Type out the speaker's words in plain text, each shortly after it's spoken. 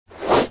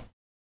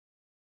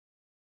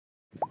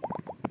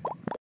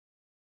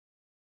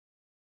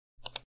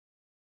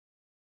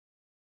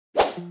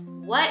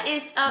What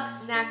is up,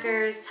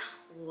 snackers?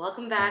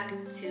 Welcome back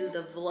to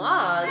the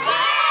vlog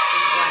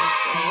this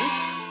Wednesday.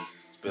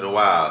 It's been a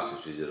while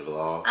since we did a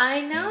vlog.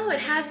 I know, it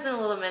has been a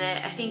little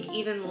minute. I think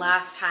even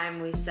last time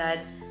we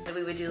said that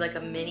we would do like a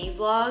mini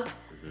vlog,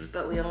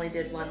 but we only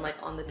did one like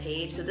on the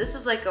page. So this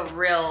is like a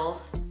real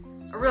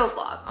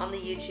vlog on the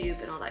YouTube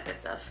and all that good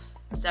stuff.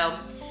 So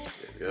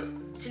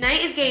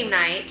tonight is game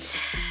night.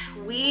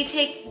 We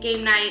take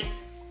game night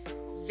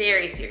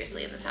very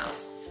seriously in this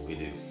house. We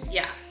do.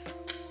 Yeah.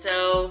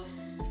 So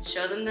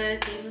show them the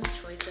game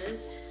of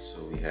choices.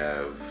 So we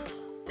have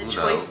The Uno,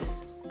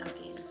 choices of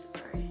games,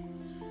 sorry.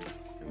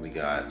 and we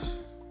got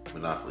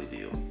Monopoly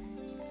Deal.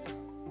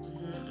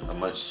 A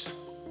much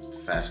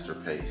faster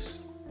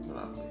pace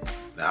Monopoly.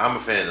 Now I'm a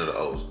fan of the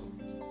old school.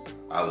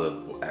 I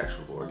love the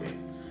actual board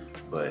game,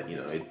 but you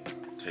know it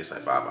takes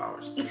like 5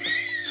 hours.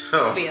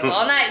 So Be up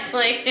all night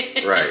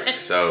playing. right.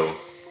 So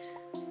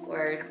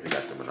Word. we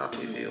got the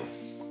Monopoly Deal.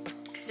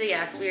 So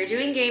yes, we are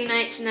doing game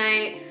night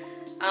tonight.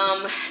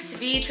 To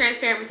be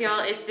transparent with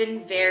y'all, it's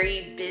been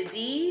very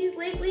busy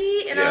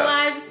lately in our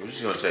lives. I'm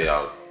just gonna tell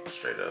y'all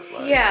straight up.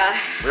 Like, Yeah.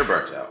 we're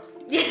burnt out.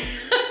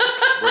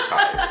 We're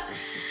tired.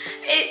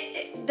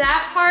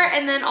 That part,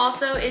 and then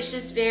also it's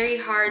just very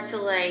hard to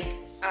like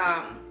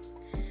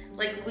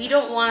we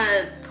don't want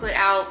to put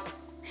out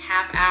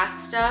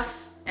half-assed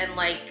stuff, and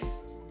like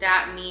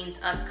that means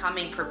us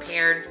coming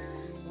prepared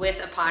with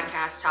a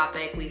podcast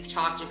topic. We've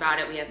talked about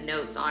it, we have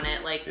notes on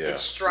it, like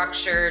it's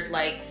structured,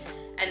 like,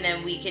 and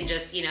then we can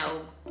just, you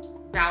know,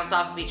 bounce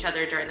off of each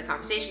other during the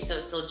conversation, so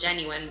it's still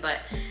genuine, but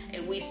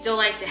we still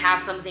like to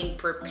have something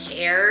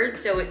prepared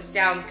so it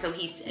sounds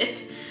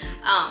cohesive.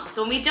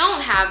 So when we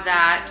don't have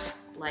that,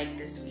 like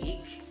this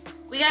week,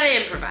 we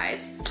gotta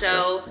improvise.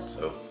 So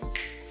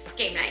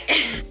game night.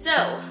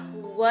 So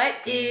what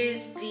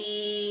is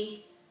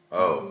the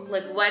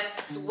like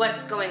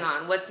what's going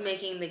on? What's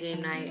making the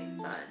game night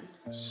fun?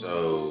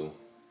 So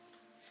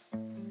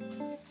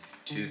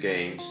 2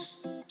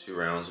 games, 2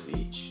 rounds of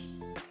each.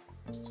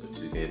 So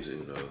 2 games of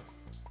Uno,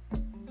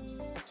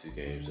 2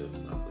 games of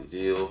Monopoly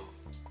Deal.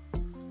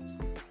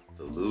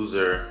 The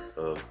loser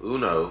of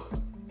Uno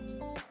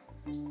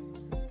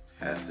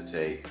has to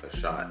take a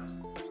shot.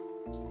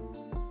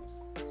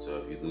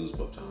 So if you lose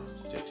both times,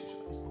 you take 2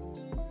 shots.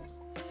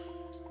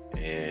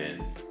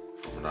 And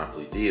for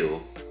Monopoly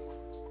Deal,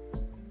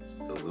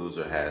 the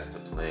loser has to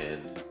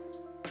plan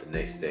the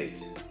next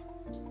date.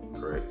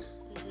 Correct?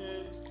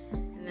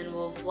 And then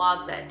we'll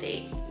vlog that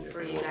date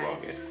for you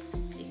guys,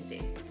 so you can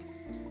see.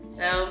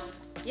 So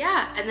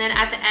yeah, and then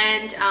at the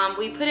end,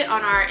 we put it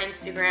on our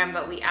Instagram,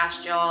 but we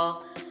asked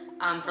y'all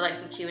for like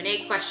some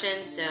Q&A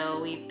questions.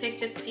 So we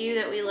picked a few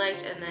that we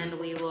liked, and then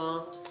we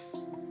will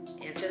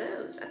answer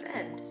those at the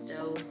end.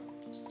 So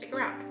stick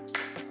around.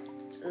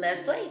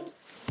 Let's play.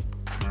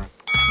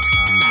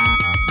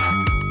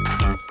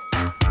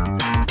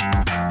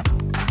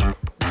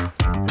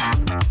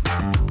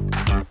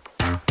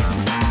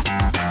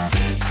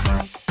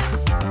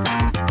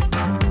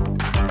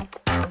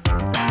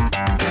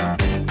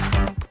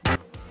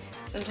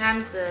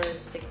 Sometimes the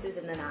 6s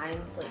and the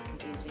 9s like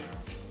confuse me.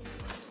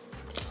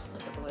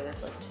 Look at the way they're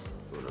flipped.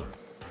 Uno.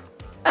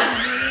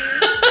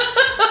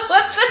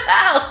 What the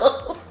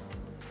hell?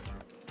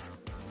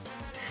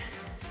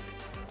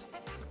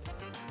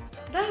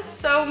 That's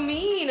so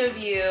mean of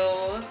you.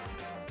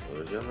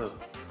 What is yellow?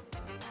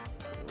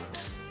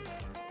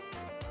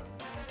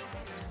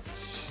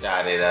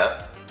 Shot it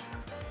up.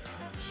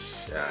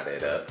 Shot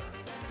it up.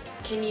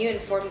 Can you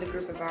inform the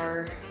group of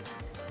our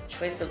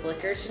choice of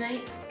liquor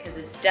tonight? Because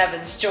it's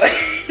Devin's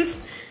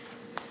choice.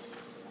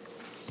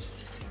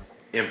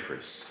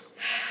 Empress.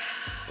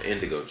 The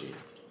Indigo Gene.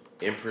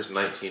 Empress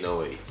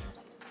 1908.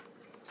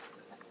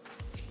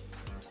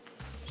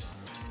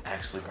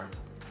 Actually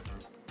purple.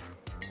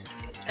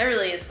 That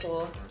really is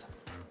cool.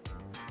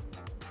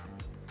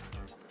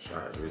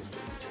 Shot it.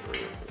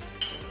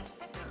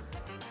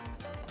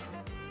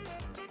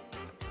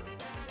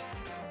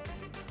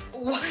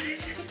 What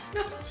does it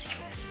smell like?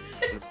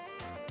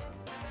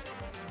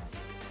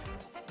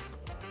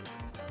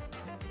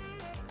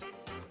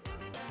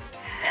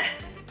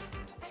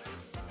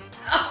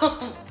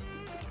 Oh.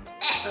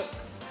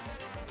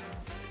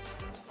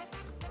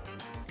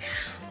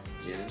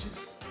 Gin and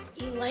juice.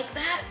 You like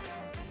that?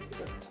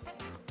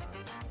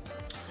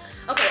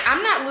 Okay,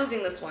 I'm not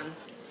losing this one.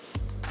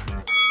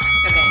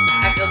 Okay,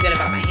 I feel good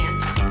about my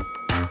hand.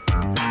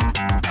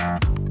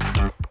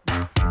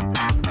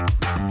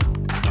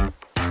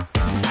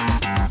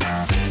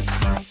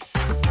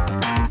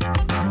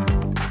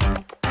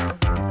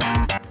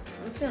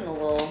 I'm feeling a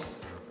little...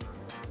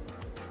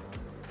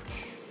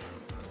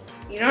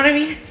 You know what I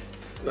mean?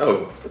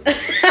 No.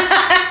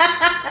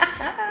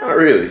 Not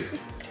really.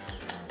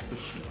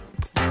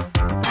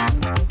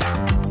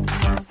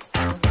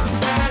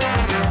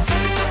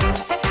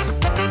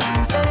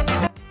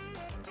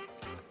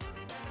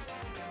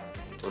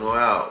 Uno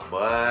out,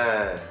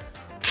 but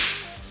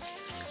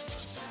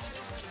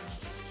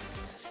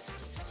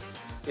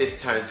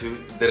it's time to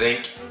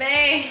drink.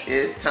 Bae.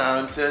 It's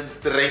time to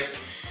drink.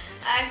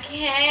 I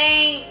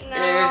can't. No.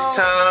 It's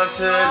time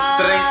to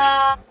drink.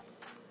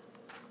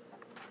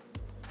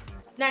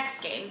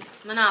 Next game,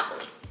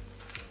 Monopoly.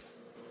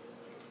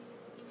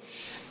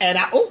 And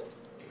I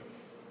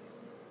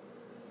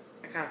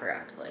kind of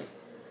forgot to play.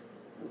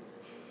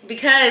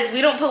 Because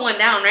we don't put one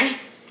down, right?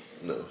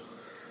 No.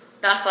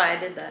 That's why I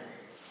did that.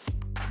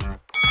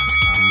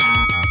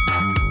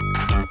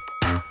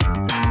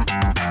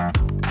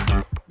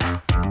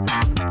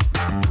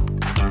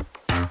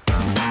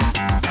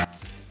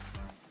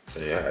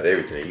 Yeah, I had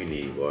everything you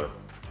need, boy.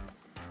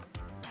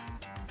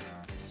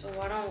 So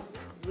why don't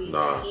we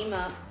Nah. team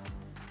up?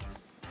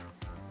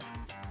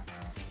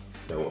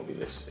 That won't be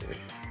necessary.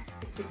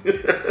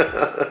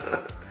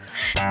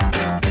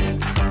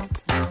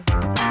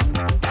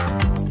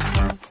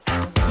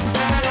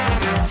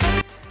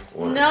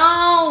 One,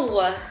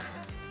 No!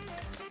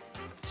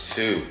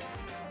 2,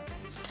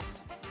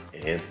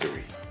 and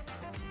 3.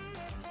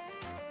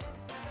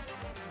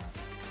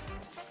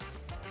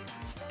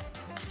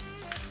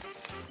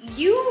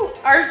 You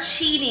are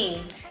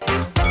cheating.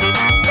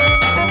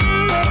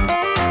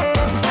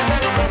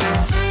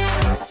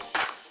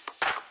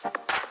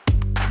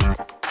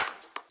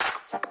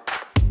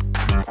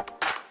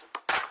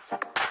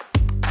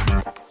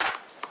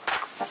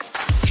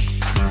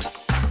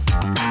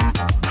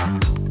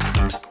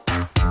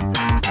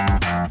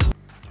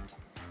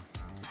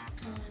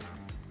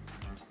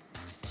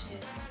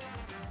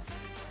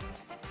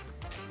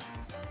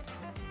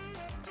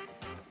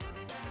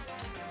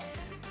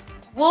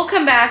 We'll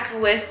come back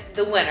with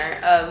the winner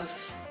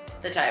of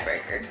the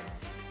tiebreaker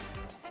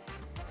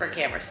for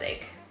camera's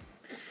sake.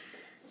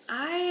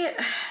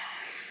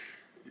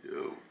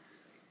 Yo.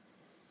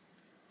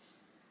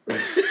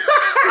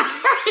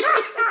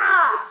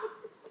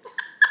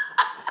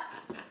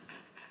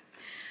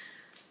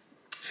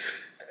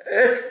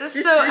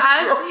 So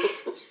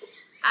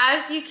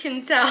as you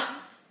can tell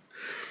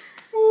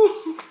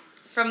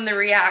from the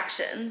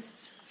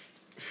reactions,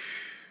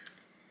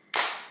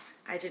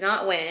 I did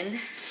not win.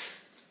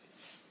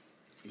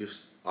 You'll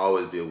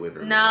always be a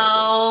winner.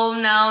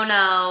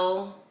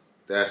 No.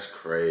 That's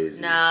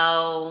crazy.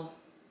 No.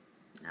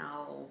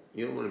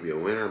 You don't want to be a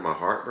winner in my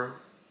heart, bro?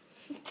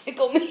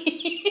 Tickle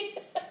me.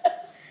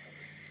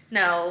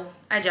 No,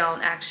 I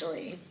don't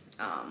actually.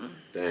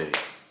 Dang.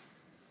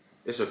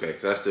 It's okay,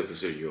 because I still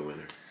consider you a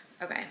winner.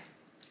 Okay.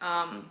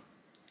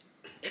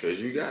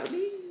 Because you got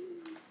me.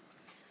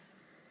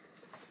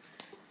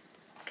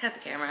 Cut the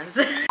cameras.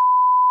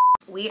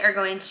 We are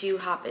going to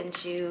hop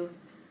into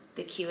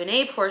the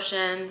Q&A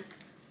portion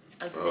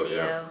of the video.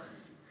 Yeah.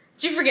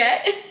 Did you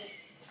forget?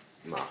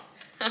 Nah.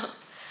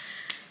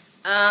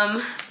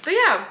 But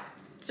yeah,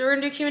 so we're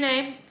gonna do Q&A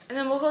and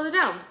then we'll close it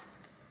down.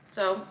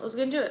 So let's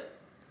get into it.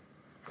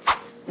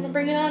 Gonna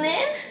bring it on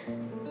in?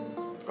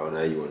 Oh,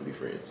 now you want to be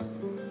friends.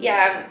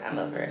 Yeah, I'm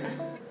over it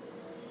now.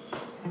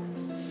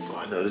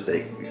 Oh, I know this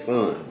day can be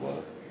fun,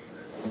 boy.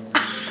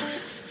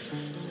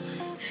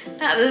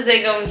 Not this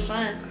day gonna be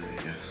fun.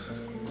 Yeah.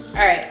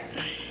 All right.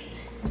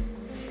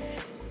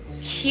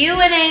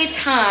 Q&A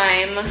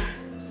time.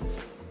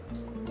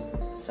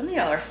 Some of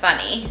y'all are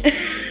funny.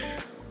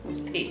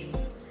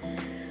 Peace.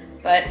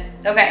 But,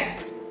 okay.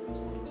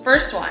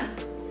 First one.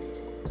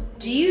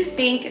 Do you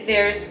think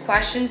there's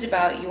questions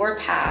about your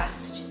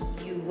past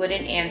you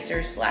wouldn't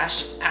answer /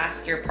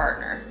 ask your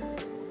partner?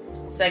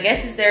 So I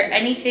guess, is there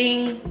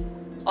anything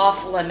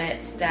off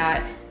limits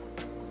that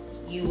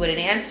you wouldn't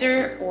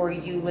answer or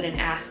you wouldn't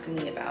ask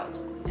me about,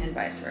 and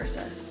vice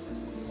versa?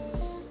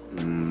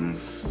 No.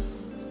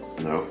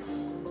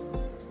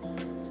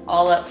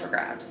 All up for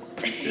grabs.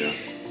 Yeah.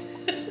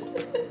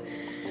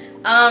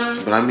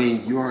 But I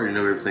mean, you already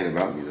know everything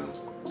about me, though.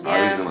 Yeah.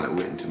 I even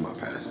went into my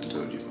past and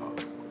told you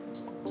about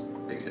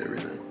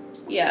everything.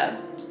 Yeah.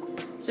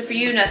 So for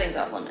you, nothing's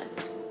off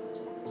limits.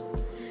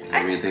 I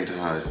have anything to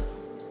hide.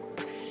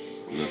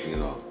 Nothing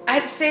at all.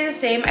 I'd say the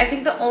same. I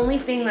think the only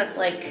thing that's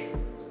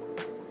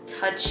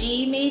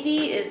touchy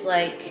maybe is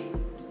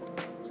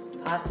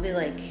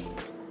possibly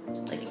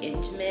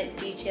intimate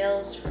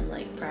details from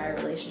prior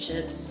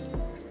relationships.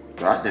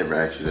 But I'd never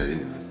asked you that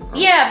anyway.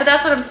 Yeah, but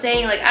that's what I'm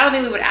saying. I don't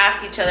think we would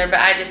ask each other, but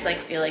I just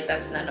feel like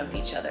that's none of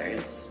each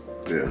other's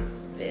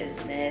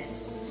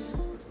business.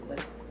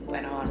 What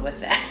went on with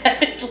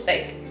that? You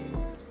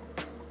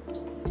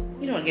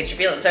don't want to get your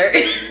feelings hurt.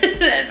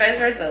 And vice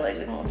versa. We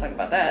don't want to talk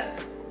about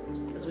that.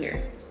 It was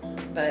weird.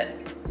 But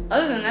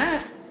other than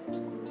that,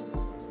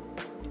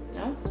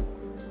 no.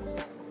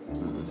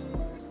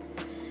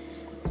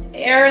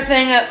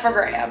 Everything up for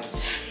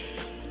grabs.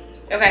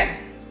 Okay.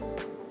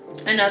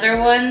 Another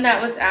one that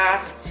was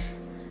asked.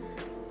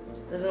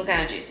 This one's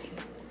kind of juicy.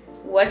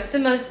 What's the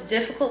most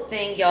difficult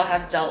thing y'all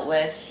have dealt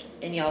with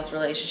in y'all's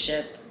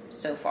relationship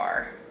so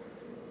far?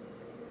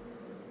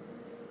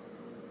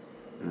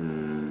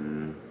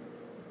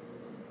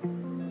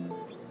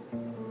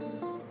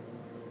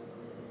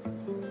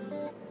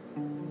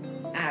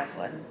 I have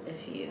one,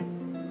 if you...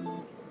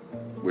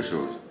 Which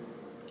one?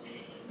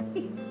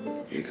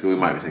 Yeah, we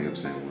might be thinking of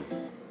the same one.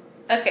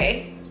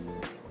 Okay.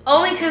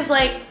 Only because,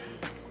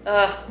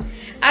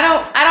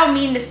 I don't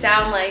mean to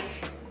sound like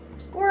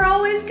we're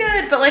always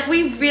good, but like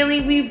we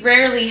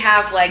rarely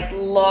have like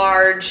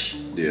large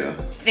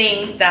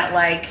things that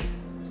like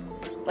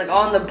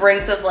on the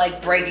brinks of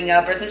like breaking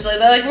up or something like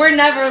that. Like we're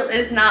never,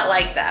 it's not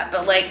like that.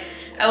 But like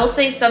I will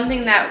say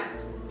something that,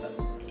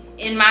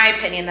 in my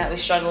opinion, that we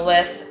struggle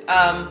with.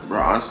 Bro,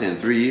 honestly, in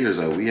 3 years,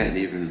 like, we hadn't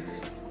even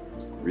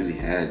really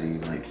had any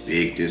like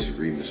big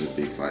disagreements or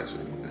big fights or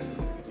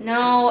anything.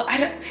 No,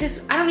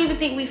 because I don't even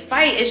think we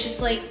fight. It's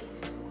just like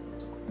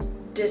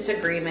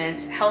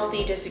disagreements,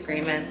 healthy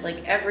disagreements.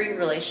 Like every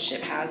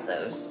relationship has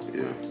those.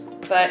 Yeah.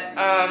 But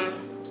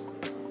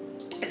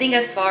I think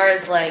as far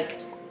as like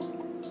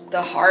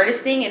the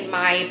hardest thing, in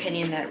my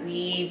opinion, that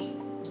we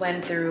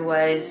went through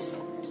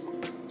was,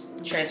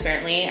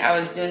 transparently, I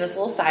was doing this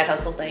little side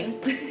hustle thing.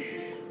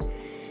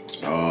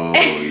 Oh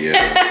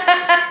yeah.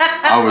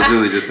 I was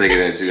really just thinking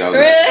that too. I was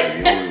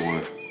really? The only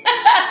one.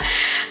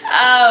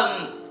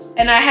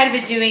 And I had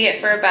been doing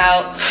it for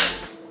about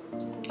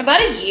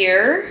a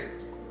year.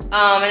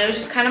 And it was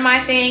just kind of my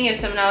thing. It was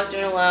something I was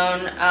doing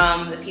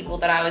alone. The people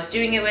that I was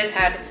doing it with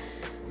had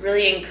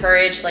really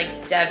encouraged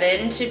like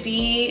Devin to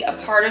be a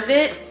part of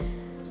it.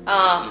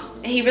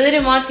 He really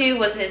didn't want to,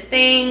 wasn't his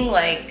thing.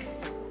 Like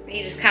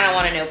he just kind of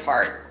wanted no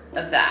part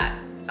of that.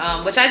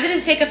 Which I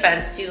didn't take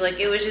offense to. Like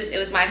it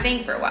was my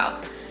thing for a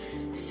while.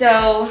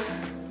 So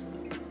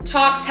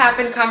talks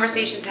happen,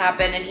 conversations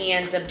happen, and he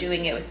ends up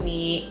doing it with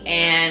me.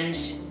 And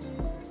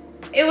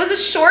it was a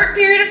short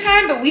period of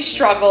time, but we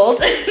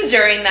struggled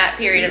during that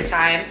period of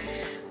time.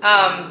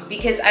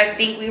 Because I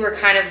think we were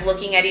kind of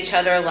looking at each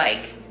other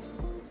like,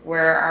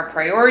 where our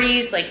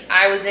priorities, like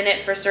I was in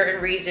it for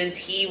certain reasons.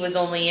 He was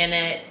only in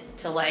it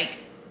to like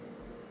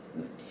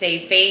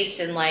save face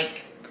and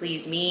like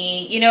please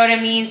me. You know what I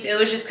mean? So it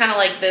was just kind of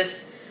like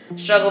this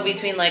struggle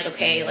between like,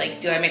 okay,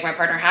 like do I make my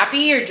partner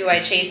happy or do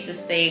I chase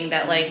this thing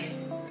that like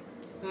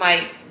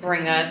might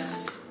bring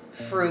us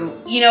fruit?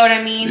 You know what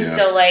I mean? Yeah.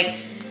 So like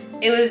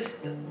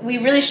we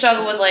really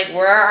struggled with like,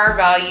 where are our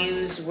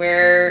values?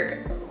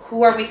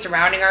 Who are we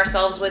surrounding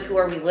ourselves with? Who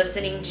are we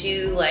listening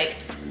to? Like,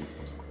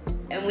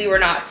 and we were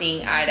not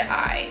seeing eye to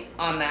eye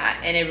on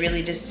that. And it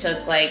really just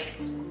took like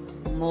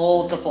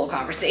multiple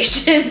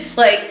conversations,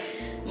 like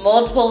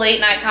multiple late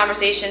night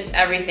conversations,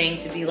 everything,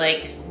 to be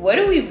like, what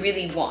do we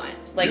really want?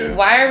 Like,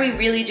 why are we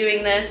really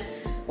doing this?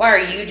 Why are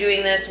you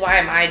doing this? Why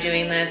am I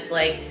doing this?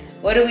 Like,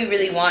 what do we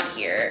really want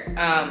here?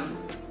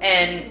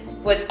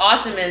 And what's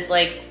awesome is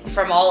like,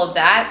 from all of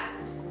that,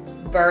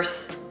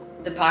 birth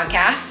the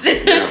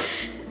podcast. Yeah.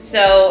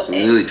 So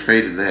we really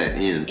traded that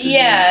in.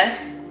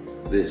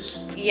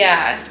 This.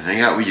 Yeah.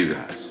 Hang out with you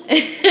guys.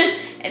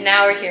 And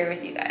now we're here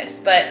with you guys.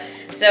 But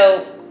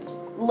so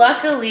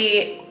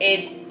luckily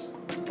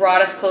it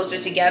brought us closer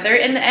together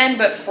in the end,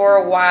 but for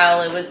a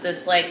while it was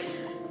this like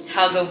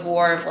tug of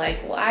war of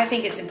like, well, I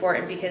think it's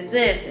important because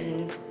this,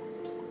 and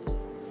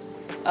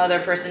other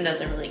person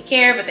doesn't really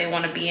care, but they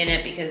want to be in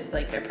it because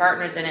like their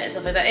partner's in it and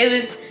stuff like that. It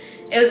was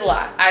a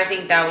lot. I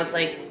think that was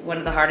like one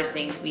of the hardest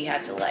things we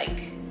had to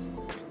like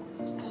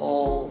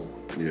pull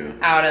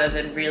out of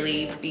and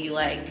really be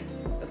like,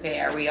 okay,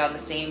 are we on the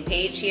same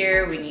page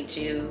here? We need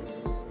to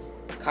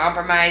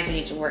compromise. We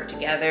need to work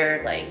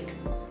together. Like,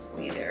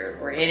 either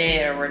we're in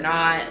it or we're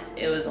not.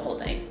 It was a whole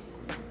thing.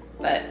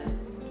 But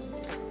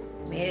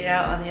made it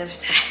out on the other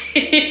side.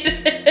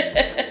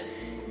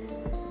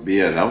 But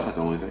yeah, that was like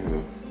the only thing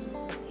though.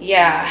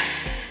 Yeah.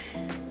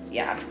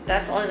 Yeah,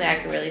 that's the only thing I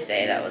could really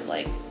say that was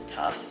like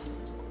tough.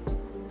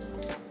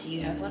 Do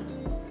you have one?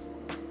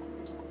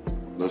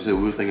 No, we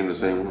were thinking the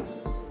same one.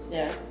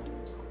 Yeah.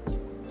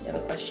 You have a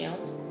question?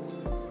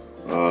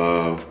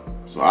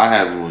 So I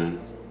have one,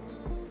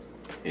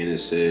 and it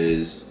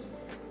says,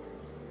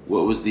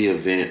 what was the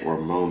event or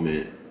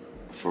moment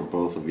for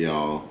both of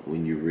y'all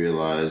when you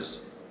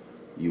realized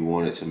you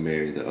wanted to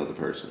marry the other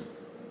person?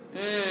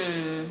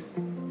 I'm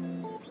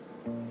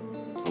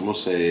gonna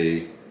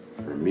say,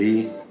 for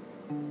me,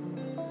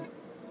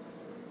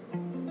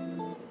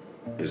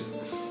 it's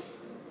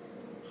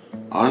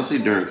honestly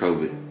during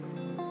COVID.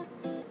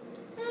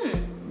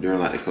 During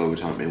like the COVID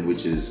time, and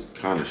which is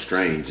kind of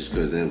strange just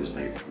because that was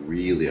like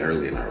really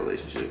early in our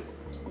relationship.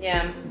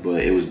 Yeah.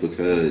 But it was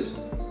because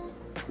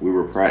we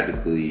were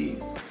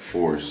practically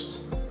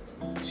forced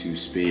to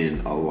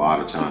spend a lot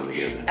of time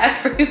together.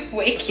 Every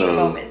waking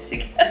moment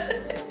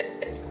together.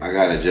 I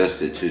got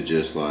adjusted to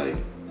just like,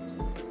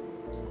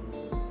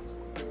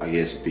 I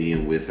guess,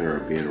 being with her or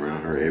being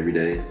around her every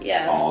day.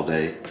 Yeah. All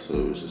day. So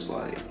it was just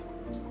like,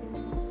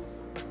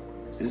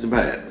 it's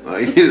bad.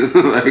 Like,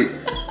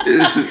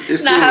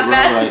 it's not cool,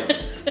 bad. Like,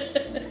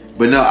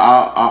 but no,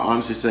 I'll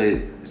honestly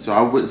say, so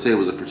I wouldn't say it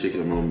was a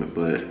particular moment,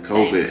 but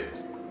COVID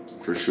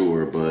for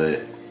sure. But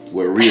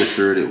what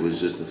reassured it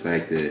was just the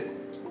fact that,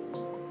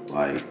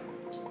 like,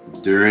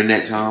 during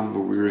that time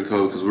when we were in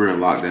COVID, because we were in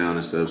lockdown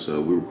and stuff,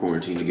 so we were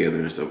quarantined together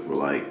and stuff for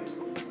like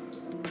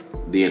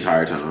the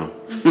entire time.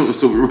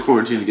 So we were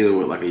quarantined together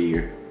with like a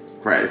year,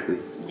 practically.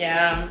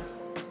 Yeah.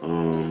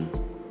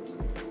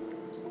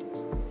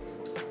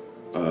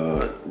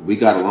 We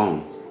got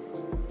along.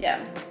 Yeah.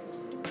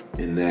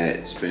 in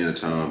that span of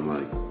time,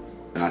 like,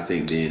 and I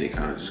think then it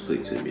kind of just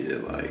clicked to me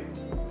that like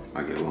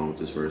I get along with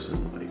this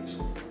person. Like,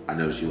 I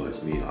know she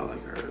likes me. I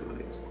like her.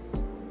 Like,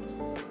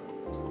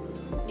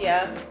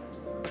 Yeah.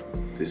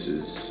 this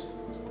is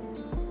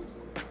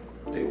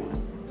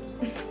A1.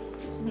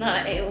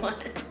 Not A1.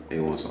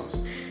 A1 sauce.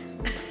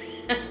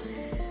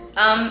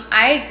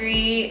 I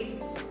agree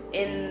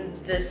in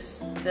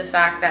the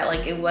fact that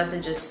like it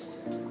wasn't just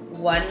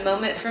one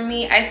moment for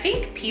me. I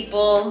think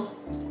people,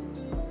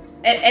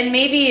 and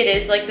maybe it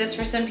is like this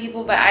for some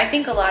people, but I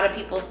think a lot of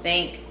people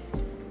think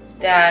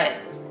that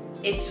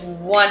it's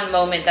one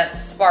moment that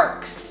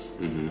sparks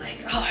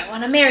like, oh, I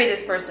want to marry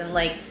this person.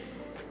 Like,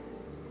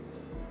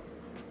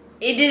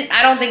 it didn't,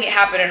 I don't think it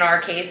happened in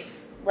our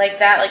case like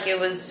that. Like, it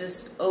was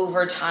just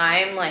over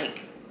time,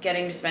 like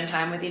getting to spend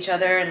time with each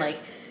other and like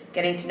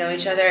getting to know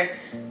each other.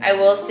 I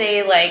will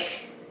say,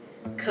 like,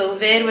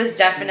 COVID was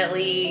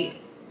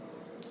definitely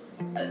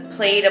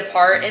played a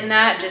part in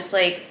that. Just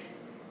like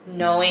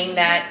knowing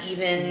that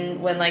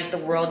even when like the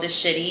world is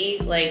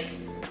shitty, like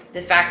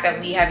the fact that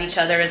we have each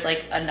other is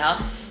like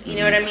enough. You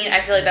know what I mean?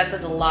 I feel like that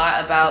says a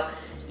lot about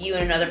you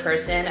and another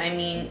person. I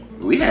mean,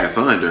 we had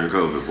fun during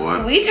COVID,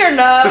 boy. We turned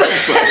up.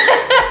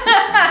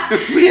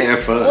 We had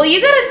fun. Well,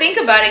 you gotta think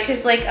about it,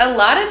 because like a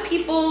lot of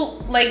people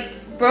like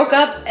broke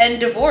up and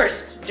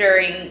divorced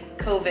during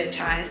COVID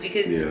times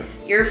because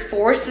you're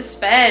forced to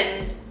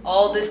spend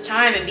all this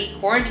time and be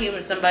quarantined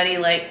with somebody.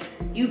 Like,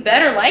 you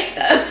better like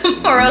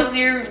them or else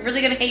you're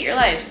really gonna hate your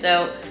life.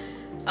 So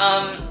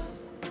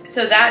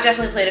so that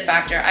definitely played a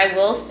factor. I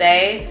will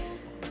say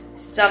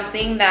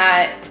something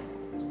that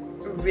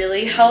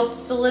really helped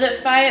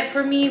solidify it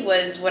for me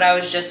was what I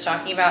was just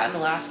talking about in the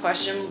last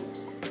question,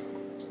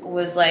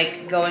 was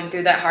like going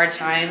through that hard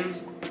time.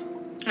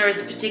 There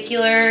was a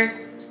particular,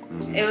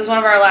 it was one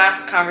of our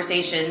last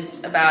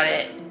conversations about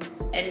it,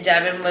 and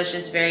Devin was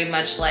just very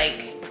much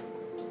like,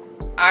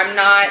 I'm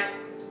not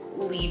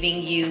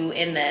leaving you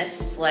in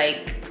this.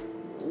 Like,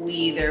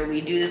 we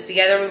do this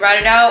together, we ride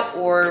it out,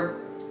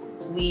 or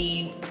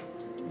we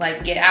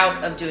like get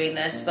out of doing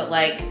this, but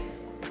like,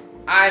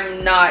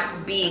 I'm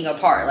not being a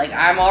part. Like,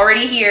 I'm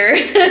already here.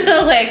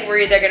 Like, we're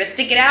either gonna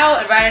stick it out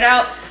and ride it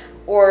out,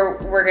 or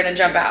we're gonna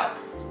jump out.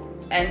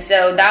 And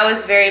so that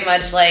was very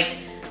much like,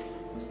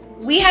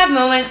 we have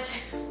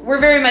moments, we're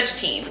very much a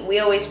team. We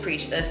always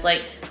preach this.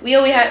 Like, we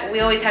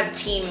always have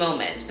team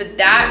moments. But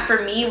that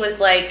for me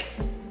was like,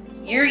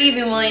 you're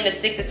even willing to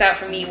stick this out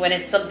for me when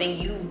it's something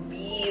you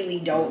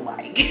really don't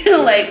like.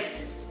 Like,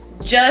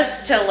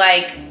 just to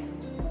like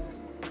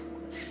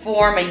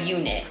form a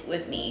unit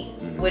with me,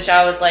 which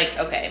I was like,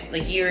 okay,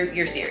 like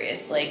you're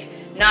serious. Like,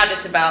 not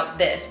just about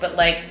this, but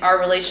like our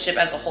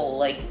relationship as a whole.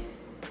 Like,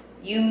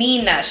 you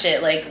mean that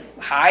shit. Like,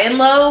 high and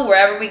low,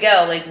 wherever we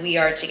go, like we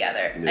are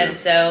together. Yeah. And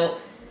so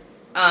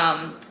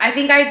I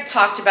think I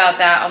talked about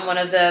that on one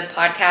of the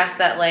podcasts,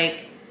 that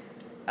like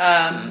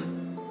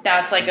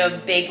that's like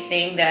a big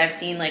thing that I've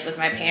seen like with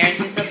my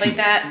parents and stuff like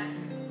that,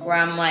 where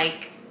I'm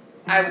like,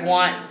 I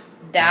want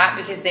that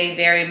because they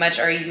very much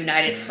are a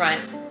united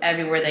front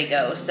everywhere they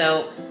go.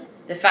 So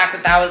the fact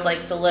that that was like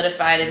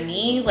solidified in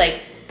me,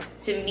 like,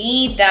 to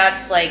me,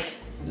 that's like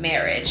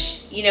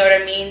marriage. You know what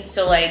I mean?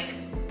 So like,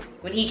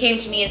 when he came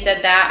to me and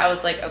said that, I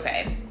was like,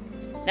 okay,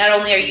 not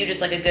only are you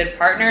just like a good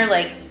partner,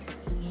 like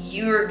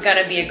you're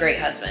gonna be a great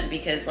husband,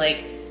 because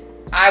like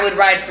I would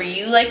ride for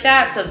you like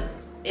that. So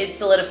it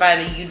solidified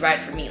that you'd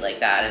ride for me like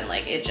that. And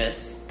like, it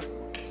just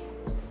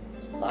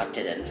locked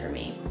it in for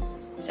me.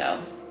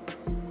 So,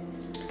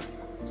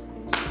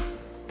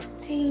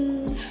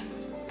 ting.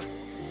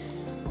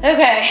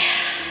 Okay.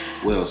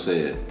 Well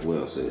said.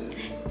 Well said.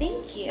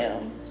 Thank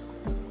you.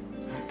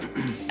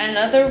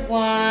 Another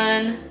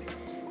one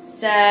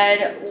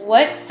said,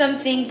 what's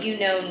something you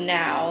know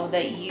now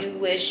that you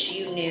wish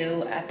you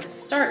knew at the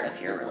start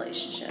of your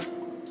relationship?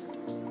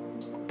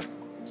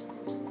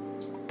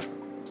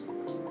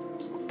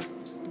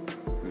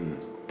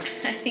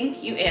 I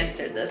think you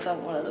answered this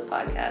on one of the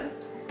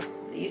podcasts.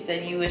 You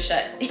said you wish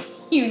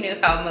you knew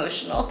how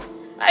emotional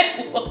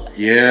I was.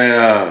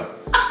 Yeah.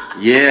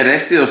 Yeah,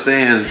 that still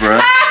stands, bro.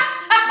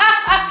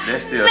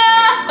 That still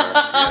stands,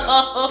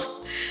 bro.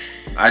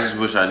 Yeah. I just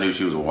wish I knew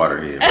she was a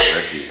waterhead, bro.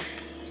 That's it.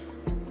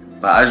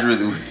 But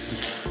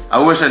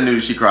I wish I knew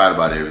she cried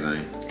about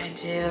everything. I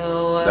do.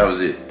 That was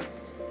it.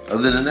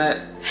 Other than that,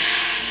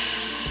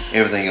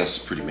 everything else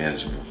is pretty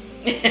manageable.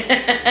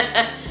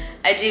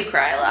 I do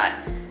cry a lot.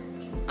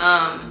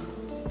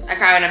 I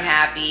cry when I'm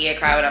happy. I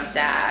cry when I'm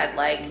sad.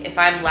 Like, if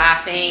I'm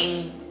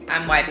laughing,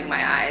 I'm wiping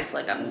my eyes.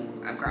 Like,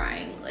 I'm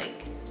crying.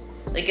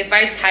 Like if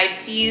I type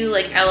to you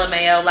like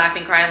LMAO,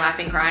 laughing,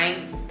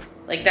 crying,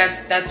 like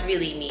that's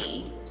really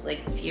me.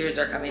 Like, tears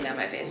are coming down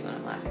my face when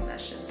I'm laughing.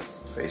 That's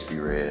just, face be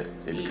red.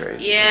 It'd be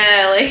crazy.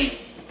 Yeah, like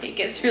it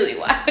gets really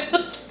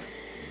wild.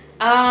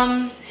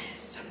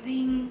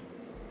 Something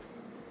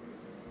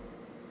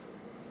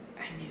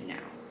I knew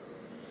now.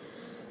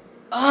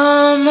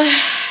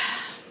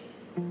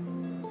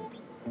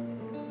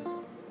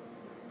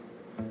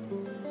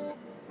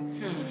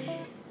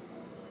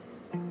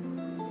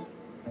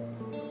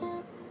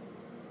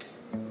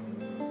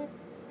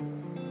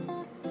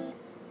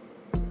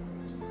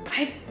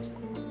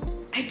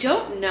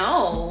 don't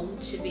know,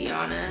 to be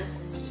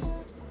honest.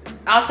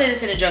 I'll say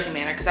this in a joking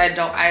manner because I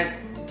don't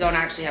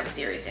actually have a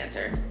serious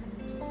answer.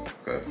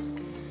 Okay.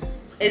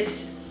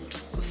 It's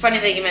funny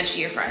that you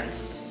mentioned your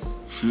friends.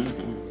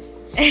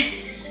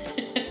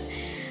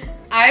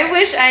 I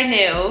wish I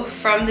knew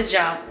from the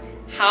jump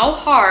how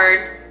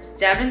hard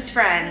Devin's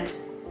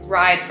friends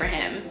ride for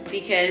him,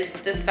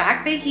 because the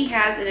fact that he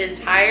has an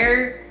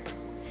entire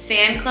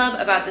fan club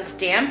about this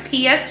damn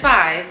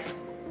PS5,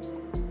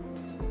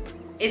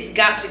 it's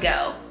got to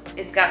go.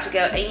 It's got to go.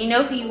 And you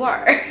know who you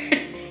are.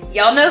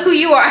 Y'all know who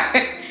you are.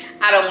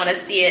 I don't want to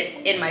see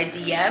it in my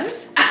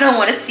DMs. I don't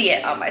want to see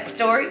it on my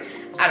story.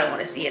 I don't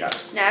want to see it on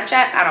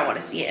Snapchat. I don't want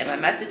to see it in my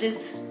messages.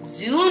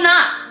 Do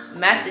not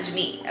message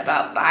me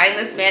about buying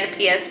this man a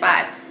PS5.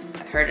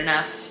 I've heard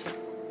enough.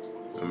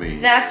 I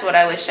mean, that's what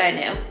I wish I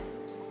knew.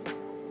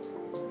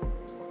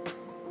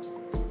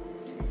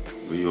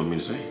 What do you want me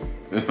to say?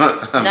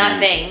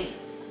 Nothing.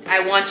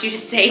 I want you to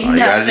say all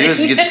nothing. All you gotta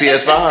do is get the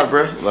PS5,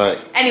 bro. Like.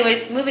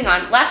 Anyways, moving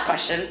on. Last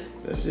question.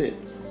 That's it.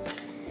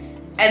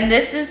 And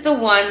this is the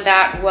one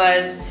that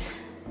was,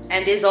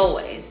 and is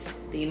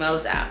always, the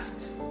most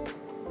asked.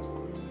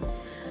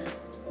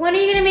 When are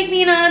you gonna make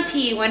me an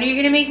auntie? When are you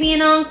gonna make me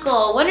an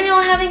uncle? When are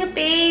y'all having a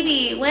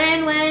baby?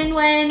 When,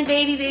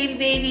 baby, baby,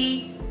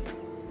 baby?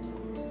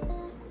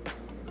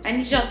 I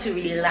need y'all to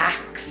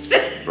relax.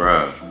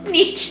 Bruh.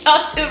 Need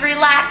y'all to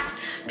relax.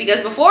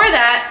 Because before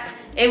that,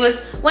 it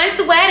was, when's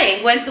the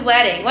wedding? When's the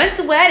wedding? When's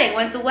the wedding?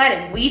 When's the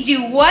wedding? We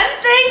do one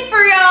thing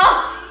for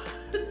y'all.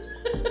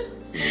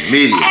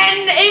 Immediately.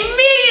 And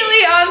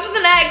immediately on to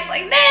the next.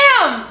 Like,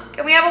 damn!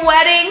 Can we have a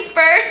wedding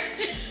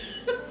first?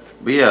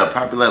 But yeah,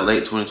 probably like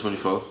late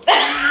 2024.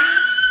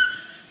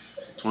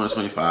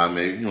 2025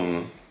 maybe, I don't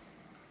know.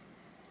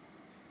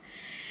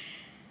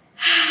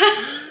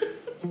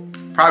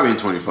 Probably in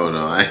 24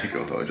 though, I ain't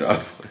gonna hold y'all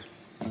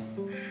place.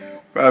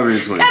 Probably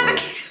in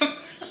 24.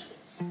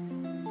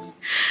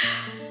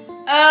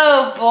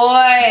 Oh boy.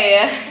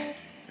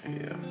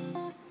 Yeah.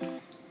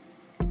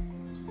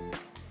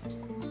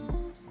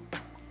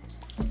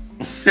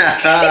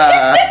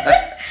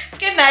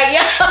 Good night,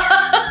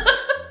 y'all.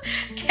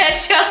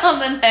 Catch y'all on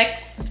the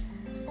next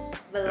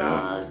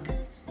vlog.